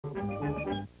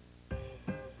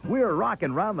We're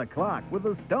rocking round the clock with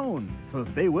the Stones, so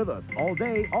stay with us all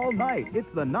day, all night.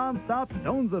 It's the non-stop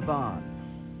Stones-a-thon.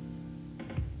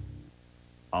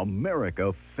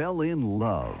 America fell in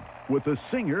love with the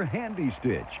Singer Handy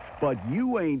Stitch, but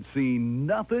you ain't seen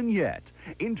nothing yet.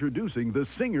 Introducing the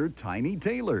Singer Tiny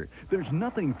Tailor. There's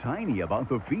nothing tiny about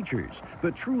the features.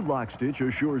 The True Lock Stitch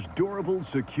assures durable,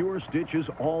 secure stitches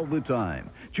all the time.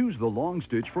 Choose the long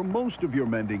stitch for most of your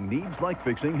mending needs, like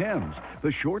fixing hems.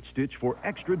 The short stitch for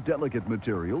extra delicate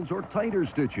materials or tighter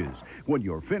stitches. When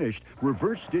you're finished,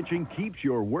 reverse stitching keeps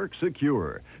your work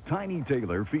secure. Tiny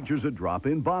Tailor features a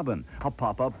drop-in bobbin, a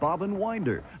pop-up bobbin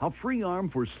winder, a free arm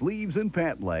for sleeves and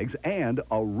pant legs, and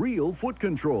a real foot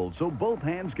control so both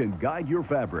hands can guide your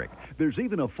fabric. There's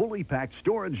even a fully packed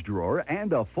storage drawer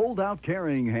and a fold-out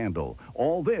carrying handle.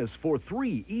 All this for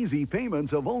 3 easy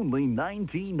payments of only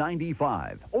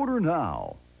 $19.95. Order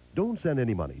now. Don't send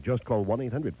any money. Just call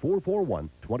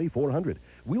 1-800-441-2400.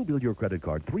 We'll bill your credit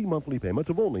card 3 monthly payments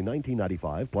of only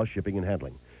 $19.95 plus shipping and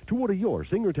handling. To order your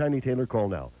Singer Tiny Tailor, call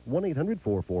now.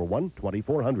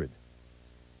 1-800-441-2400.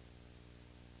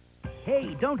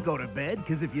 Hey, don't go to bed,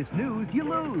 because if you snooze, you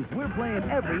lose. We're playing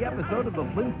every episode of the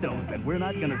Flintstones, and we're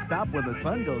not going to stop when the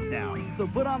sun goes down. So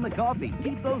put on the coffee,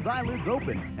 keep those eyelids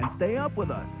open, and stay up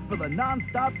with us for the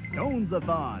non-stop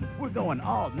Stones-a-thon. We're going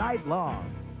all night long.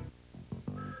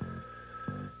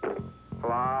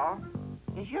 Hello?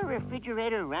 Is your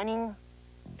refrigerator running?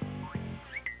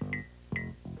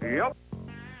 Yep.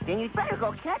 Then you'd better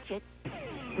go catch it.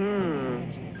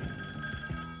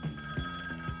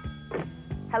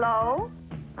 Hello?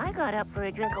 I got up for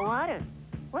a drink of water.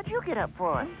 What'd you get up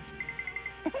for?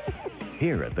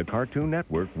 Here at the Cartoon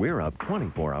Network, we're up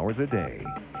 24 hours a day.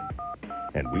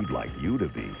 And we'd like you to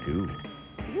be, too.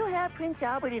 Do you have Prince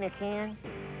Albert in a can?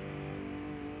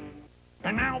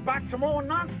 And now back to more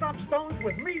non-stop Stones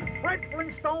with me, Fred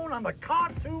Flintstone, on the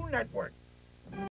Cartoon Network.